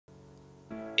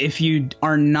if you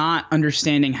are not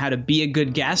understanding how to be a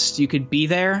good guest, you could be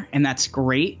there and that's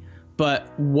great.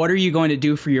 But what are you going to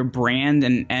do for your brand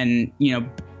and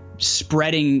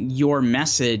spreading your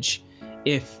message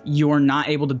if you're not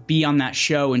able to be on that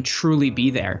show and truly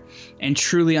be there and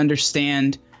truly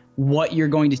understand what you're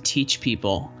going to teach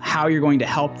people, how you're going to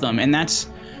help them? And that's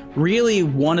really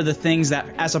one of the things that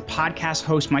as a podcast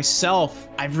host myself,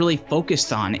 I've really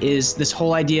focused on is this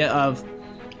whole idea of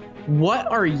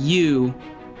what are you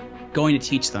going to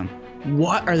teach them?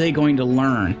 What are they going to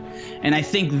learn? And I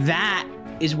think that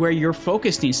is where your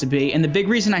focus needs to be. And the big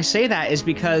reason I say that is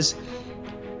because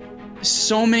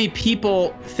so many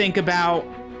people think about,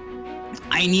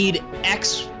 I need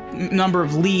X number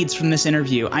of leads from this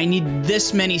interview. I need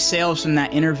this many sales from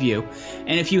that interview.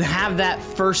 And if you have that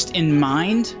first in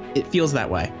mind, it feels that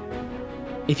way.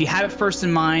 If you have it first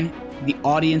in mind, the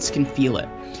audience can feel it.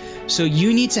 So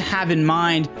you need to have in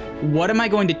mind, what am I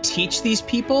going to teach these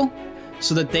people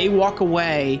so that they walk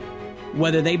away,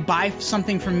 whether they buy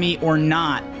something from me or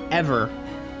not, ever,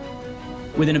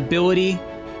 with an ability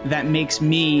that makes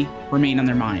me remain on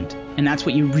their mind. And that's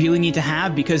what you really need to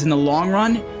have, because in the long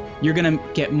run, you're going to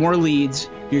get more leads,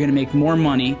 you're going to make more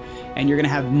money, and you're going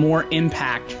to have more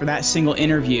impact for that single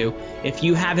interview if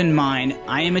you have in mind,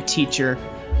 I am a teacher,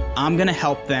 I'm going to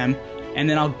help them, and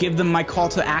then I'll give them my call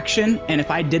to action. And if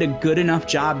I did a good enough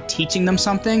job teaching them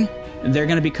something, they're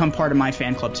going to become part of my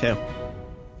fan club too.